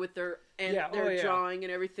 you know, with their drawing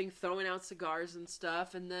and everything, throwing out cigars and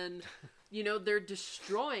stuff, and then, you know, they're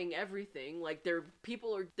destroying everything. Like, they're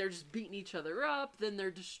just beating each other up, then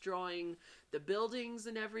they're destroying the buildings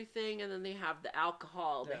and everything, and then they have the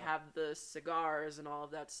alcohol, they have the cigars and all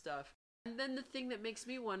of that stuff. And then the thing that makes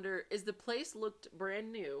me wonder is the place looked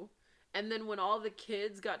brand new, and then when all the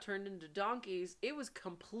kids got turned into donkeys, it was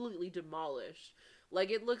completely demolished. Like,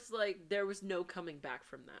 it looks like there was no coming back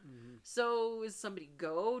from that. Mm-hmm. So, is somebody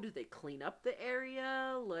go? Do they clean up the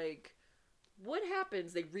area? Like, what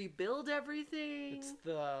happens? They rebuild everything? It's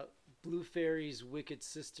the Blue Fairy's wicked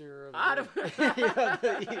sister.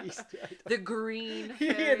 The East. The green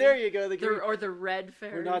fairy. Yeah, there you go. Or the red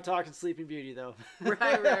fairy. We're not talking Sleeping Beauty, though.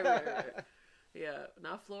 Right. Yeah,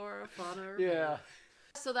 not flora, fauna. Yeah.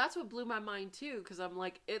 So that's what blew my mind, too, because I'm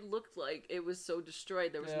like, it looked like it was so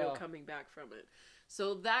destroyed, there was no coming back from it.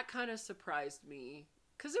 So that kind of surprised me,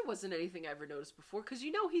 because it wasn't anything I ever noticed before, because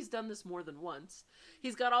you know he's done this more than once.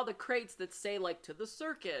 He's got all the crates that say, like, to the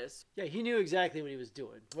circus. Yeah, he knew exactly what he was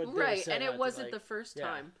doing. Right, and it wasn't the first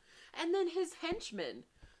time. And then his henchmen,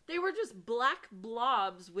 they were just black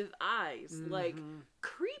blobs with eyes. Mm-hmm. Like,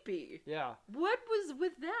 creepy. Yeah. What was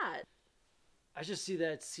with that? I just see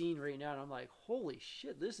that scene right now, and I'm like, holy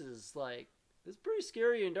shit, this is pretty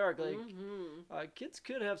scary and dark. Like, kids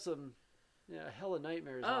could have some... Yeah, hella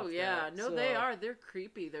nightmares. Oh yeah, no, they are. They're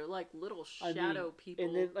creepy. They're like little shadow people.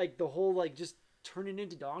 And then like the whole like just turning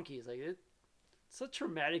into donkeys, like it's a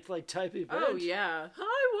traumatic like type event. Oh yeah,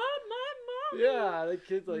 I want my mom. Yeah, the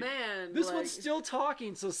kid's like, man, this one's still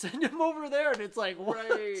talking, so send him over there. And it's like, what?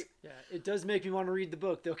 Right. Yeah, it does make me want to read the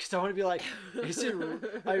book though, because I want to be like, is it?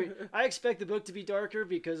 I expect the book to be darker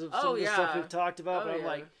because of some of the stuff we've talked about, but I'm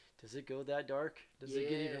like. Does it go that dark? Does it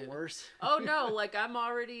get even worse? Oh, no. Like, I'm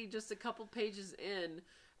already just a couple pages in,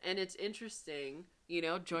 and it's interesting. You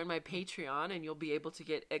know, join my Patreon, and you'll be able to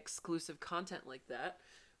get exclusive content like that.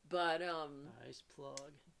 But, nice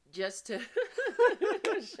plug. Just to...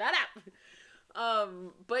 Shut up!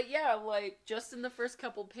 But, yeah, like, just in the first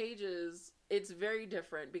couple pages, it's very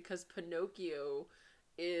different, because Pinocchio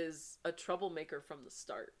is a troublemaker from the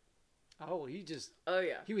start. Oh, he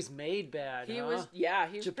was made bad. He was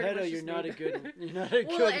Geppetto, you're not a good puppet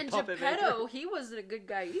Geppetto, maker. he wasn't a good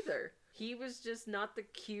guy either. He was just not the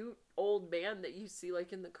cute old man that you see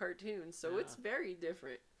like in the cartoon. So it's very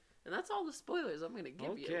different. And that's all the spoilers I'm going to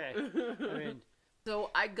give you. Okay.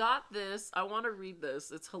 So I got this. I want to read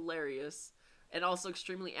this. It's hilarious and also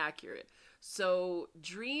extremely accurate. So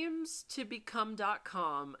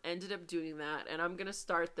dreamstobecome.com ended up doing that. And I'm going to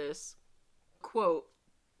start this quote.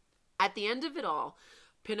 At the end of it all,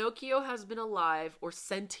 Pinocchio has been alive or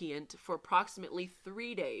sentient for approximately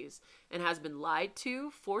 3 days and has been lied to,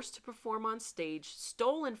 forced to perform on stage,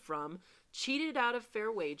 stolen from, cheated out of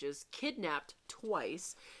fair wages, kidnapped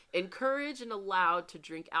twice, encouraged and allowed to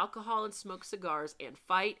drink alcohol and smoke cigars and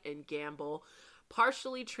fight and gamble,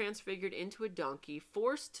 partially transfigured into a donkey,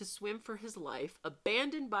 forced to swim for his life,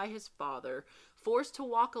 abandoned by his father, forced to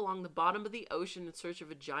walk along the bottom of the ocean in search of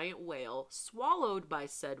a giant whale, swallowed by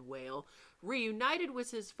said whale, reunited with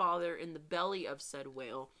his father in the belly of said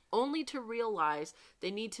whale, only to realize they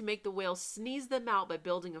need to make the whale sneeze them out by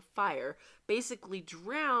building a fire, basically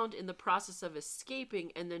drowned in the process of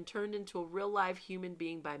escaping, and then turned into a real live human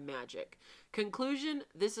being by magic. Conclusion,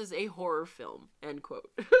 this is a horror film. End quote.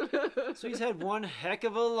 So he's had one heck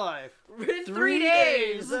of a life. In 3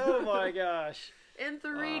 days! Oh my gosh. In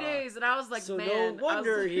 3 days, and I was like, so man. No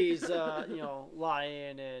wonder he's,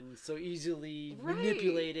 lying and so easily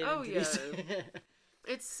manipulated. Oh, yeah.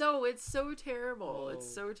 It's so terrible. Oh.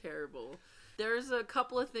 It's so terrible. There's a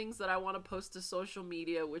couple of things that I want to post to social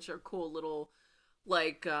media, which are cool little,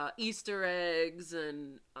 like, Easter eggs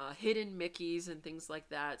and hidden Mickeys and things like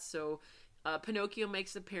that. So, Pinocchio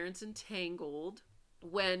makes appearance in Tangled.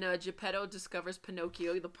 When Geppetto discovers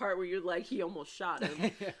Pinocchio, the part where you're like, he almost shot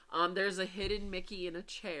him, there's a hidden Mickey in a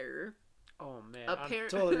chair. Oh, man. I'm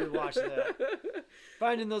totally going to watch that.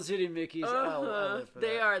 Finding those hidden Mickeys, I'll live for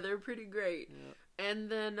that. They're pretty great. Yeah. And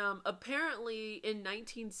then, apparently, in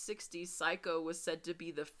 1960, Psycho was said to be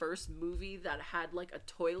the first movie that had, like, a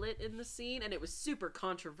toilet in the scene, and it was super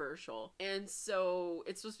controversial. And so,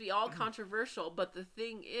 it's supposed to be all controversial, but the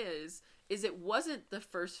thing is it wasn't the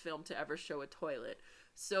first film to ever show a toilet.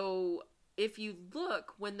 So if you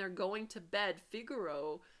look, when they're going to bed,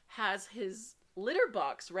 Figaro has his litter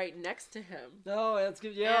box right next to him. Oh, that's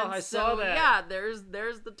good. Yeah, I saw that. Yeah, there's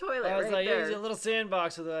the toilet right there. There's a little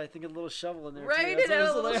sandbox with, I think, a little shovel in there. Right, too. It had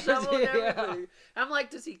a little shovel and everything. Yeah. I'm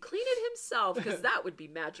like, does he clean it himself? Because that would be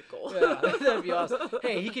magical. Yeah, that'd be awesome.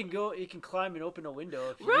 Hey, he can climb and open a window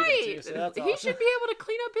if you need him to, so that's awesome. He should be able to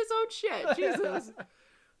clean up his own shit. Jesus.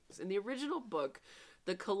 In the original book,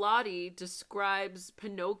 the Collodi describes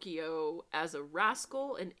Pinocchio as a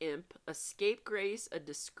rascal, an imp, a scapegrace, a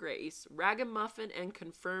disgrace, ragamuffin, and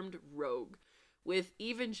confirmed rogue, with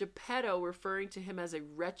even Geppetto referring to him as a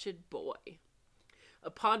wretched boy.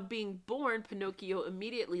 Upon being born, Pinocchio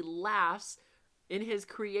immediately laughs in his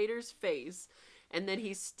creator's face, and then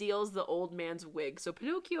he steals the old man's wig. So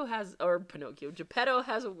Geppetto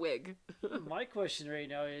has a wig. My question right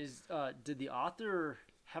now is, did the author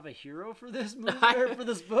have a hero for this movie or for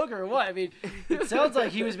this book or what? I mean, it sounds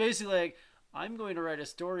like he was basically like, I'm going to write a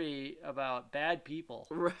story about bad people.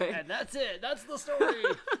 Right. And that's it. That's the story.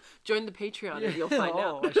 Join the Patreon and you'll find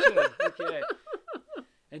out. I should. Okay.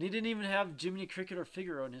 And he didn't even have Jiminy Cricket or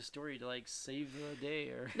Figaro in his story to like save the day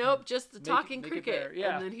or. Nope, just the talking cricket.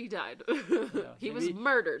 Yeah. And then he died. Yeah, he was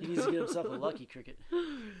murdered. He needs to get himself a lucky cricket.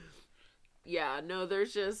 Yeah, no,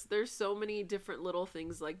 there's so many different little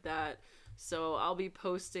things like that. So I'll be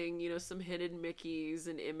posting, some hidden Mickeys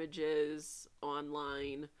and images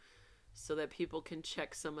online so that people can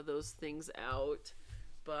check some of those things out.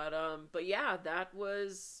 But yeah,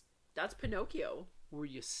 that's Pinocchio. Were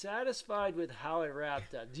you satisfied with how it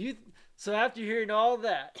wrapped up? So after hearing all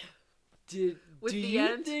that, do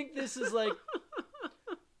you think this is like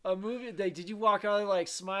a movie? Like, did you walk out like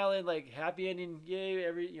smiling, like happy ending, yay?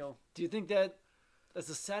 Do you think that's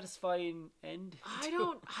a satisfying end?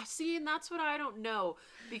 And that's what I don't know,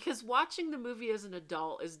 because watching the movie as an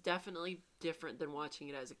adult is definitely different than watching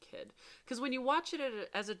it as a kid. Because when you watch it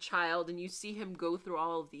as a child and you see him go through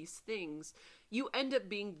all of these things, you end up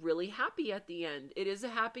being really happy at the end. It is a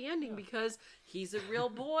happy ending because he's a real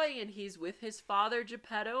boy and he's with his father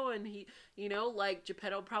Geppetto, and he, like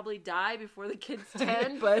Geppetto probably die before the kid's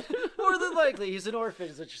 10, but more than likely he's an orphan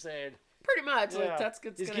is what you're saying. Pretty much. Yeah. Like, that's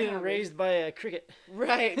good. He's getting raised by a cricket.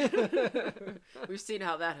 Right. We've seen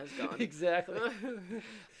how that has gone. Exactly.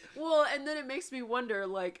 Well, and then it makes me wonder,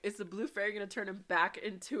 like, is the Blue Fairy going to turn him back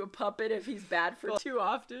into a puppet if he's bad for too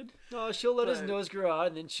often? No, she'll let his nose grow out,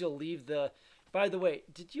 and then she'll leave the... By the way,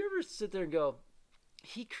 did you ever sit there and go,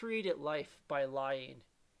 he created life by lying?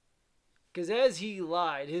 Because as he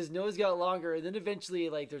lied, his nose got longer, and then eventually,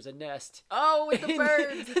 like, there's a nest. Oh, with the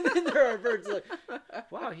birds! And then there are birds. Like,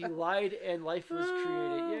 wow, he lied, and life was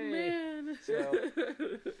created. Yay! Man. So,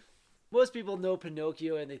 most people know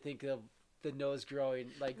Pinocchio, and they think of the nose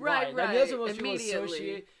growing, like, lying. Right. I mean, that's what most people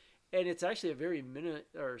associate. And it's actually a very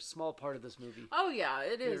small part of this movie. Oh, yeah,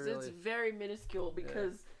 it is. Really, it's very minuscule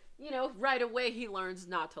because... Yeah. Right away he learns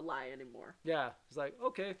not to lie anymore. Yeah. It's like,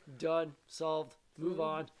 okay, done, solved, move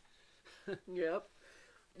on. Yep.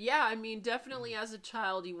 Yeah, I mean, definitely as a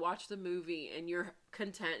child, you watch the movie and you're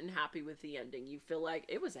content and happy with the ending. You feel like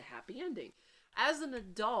it was a happy ending. As an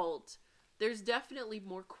adult, there's definitely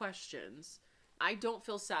more questions. I don't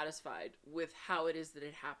feel satisfied with how it is that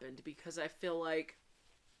it happened because I feel like,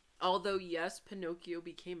 although, yes, Pinocchio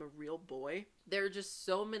became a real boy, there are just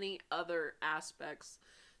so many other aspects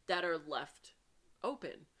that are left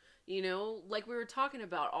open. Like we were talking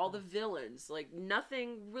about, all the villains, like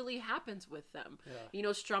nothing really happens with them.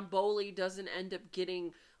 Yeah. Stromboli doesn't end up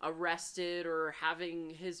getting arrested or having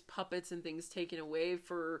his puppets and things taken away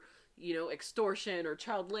for, extortion or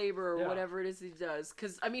child labor or whatever it is he does.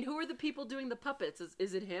 Because, I mean, who are the people doing the puppets?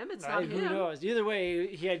 Is it him? It's not him. Who knows? Either way,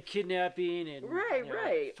 he had kidnapping and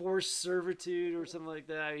forced servitude or something like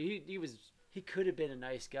that. He could have been a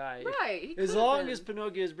nice guy. Right. As long as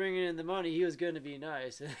Pinocchio is bringing in the money, he was going to be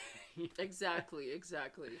nice. Exactly.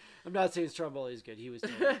 I'm not saying Stromboli is good. He was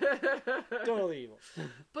totally evil.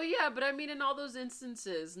 But I mean, in all those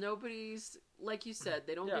instances, nobody's, like you said,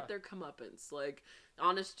 they don't get their comeuppance. Like,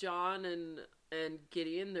 Honest John and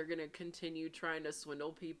Gideon, they're going to continue trying to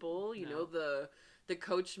swindle people. The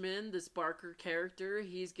coachman, this Barker character,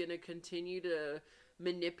 he's going to continue to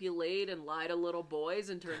manipulate and lie to little boys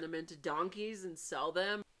and turn them into donkeys and sell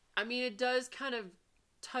them. I mean, it does kind of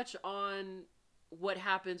touch on what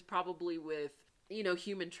happens probably with,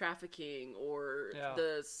 human trafficking or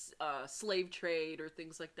the slave trade or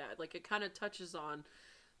things like that. Like, it kind of touches on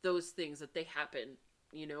those things that they happen,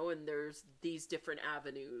 and there's these different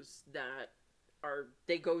avenues that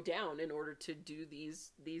they go down in order to do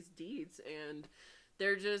these deeds, and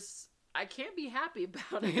they're just... I can't be happy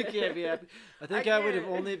about it. You can't be happy. I think I would have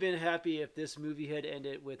only been happy if this movie had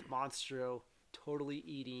ended with Monstro totally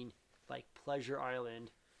eating, like, Pleasure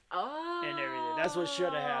Island. Oh. And everything. That's what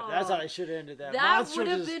should have happened. That's how I should have ended that. That would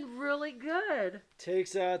have been really good.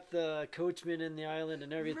 Takes out the coachman in the island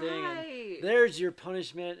and everything. Right. And there's your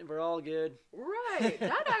punishment, and we're all good. Right.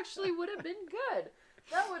 That actually would have been good.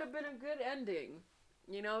 That would have been a good ending.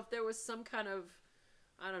 If there was some kind of...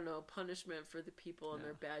 I don't know, punishment for the people and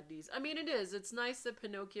their bad deeds. I mean, it is. It's nice that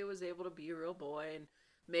Pinocchio was able to be a real boy and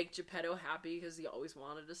make Geppetto happy because he always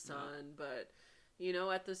wanted a son. But, you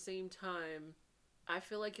know, at the same time, I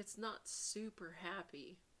feel like it's not super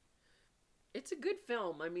happy. It's a good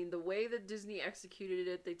film. I mean, the way that Disney executed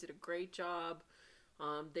it, they did a great job.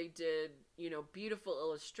 They did, you know, beautiful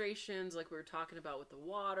illustrations like we were talking about with the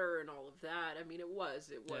water and all of that. I mean, it was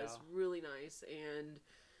really nice. And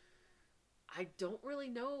I don't really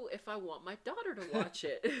know if I want my daughter to watch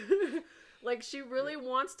it. Like, she really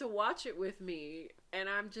wants to watch it with me. And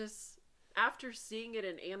I'm just, after seeing it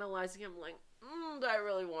and analyzing it, I'm like, do I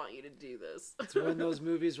really want you to do this? It's one of those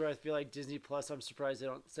movies where I feel like Disney Plus, I'm surprised they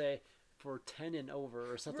don't say for 10 and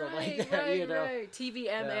over or something like that, you know? Right. TVMA.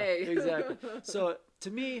 Yeah, exactly. So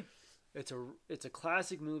to me, it's a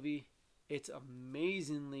classic movie. It's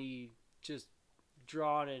amazingly just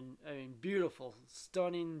drawn and, I mean, beautiful,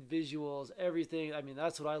 stunning visuals, everything. I mean,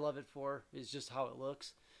 that's what I love it for, is just how it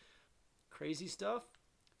looks. Crazy stuff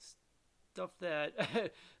that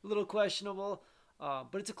a little questionable.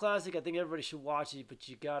 But it's a classic. I think everybody should watch it, but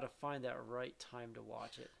you gotta find that right time to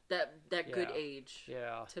watch it. That good age.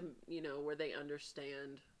 Yeah. To, you know, where they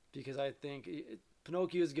understand. Because I think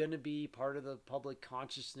Pinocchio is going to be part of the public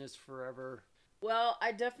consciousness forever. Well,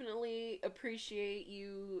 I definitely appreciate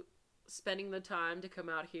you spending the time to come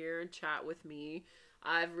out here and chat with me.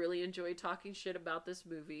 I've really enjoyed talking shit about this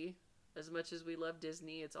movie. As much as we love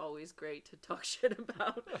Disney, it's always great to talk shit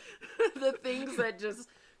about the things that just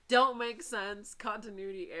don't make sense,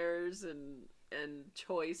 continuity errors and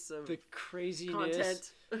choice of the craziness,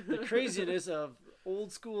 content. The craziness of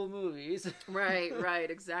old school movies.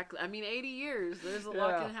 Right, exactly. I mean, 80 years. There's a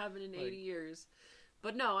lot can happen in 80 years.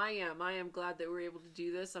 But no, I am glad that we're able to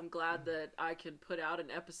do this. I'm glad that I can put out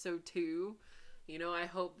an episode 2. You know, I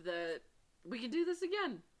hope that we can do this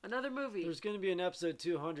again. Another movie. There's going to be an episode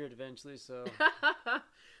 200 eventually, so.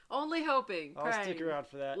 Only hoping. I'll stick around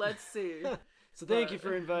for that. Let's see. So thank you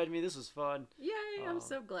for inviting me. This was fun. Yay, I'm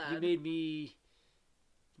so glad. You made me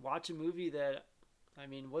watch a movie that, I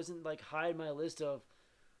mean, wasn't like high on my list of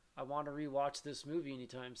I want to rewatch this movie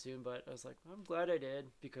anytime soon, but I was like, I'm glad I did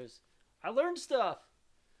because I learned stuff.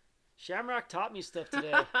 Shamrock taught me stuff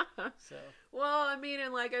today. So. Well, I mean,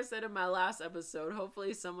 and like I said in my last episode,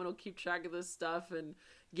 hopefully someone will keep track of this stuff and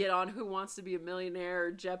get on Who Wants to Be a Millionaire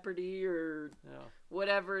or Jeopardy or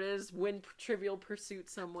whatever it is, win Trivial Pursuit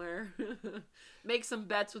somewhere. Make some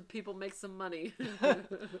bets with people, make some money.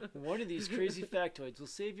 One of these crazy factoids will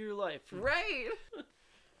save your life. Right.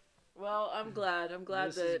 Well, I'm glad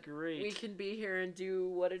that we can be here and do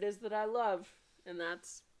what it is that I love, and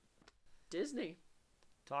that's Disney.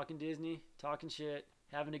 Talking Disney, talking shit,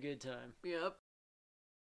 having a good time. Yep.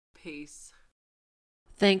 Peace.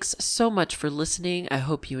 Thanks so much for listening. I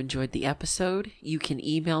hope you enjoyed the episode. You can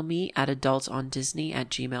email me at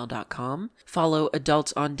adultsondisney@gmail.com. Follow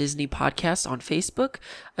Adults on Disney Podcast on Facebook,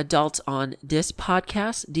 Adults on Dis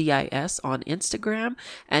Podcast, DIS, on Instagram.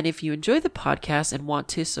 And if you enjoy the podcast and want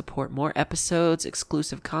to support more episodes,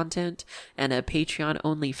 exclusive content, and a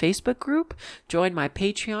Patreon-only Facebook group, join my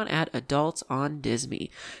Patreon at Adults on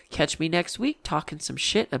Disney. Catch me next week talking some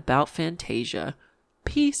shit about Fantasia.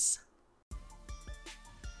 Peace.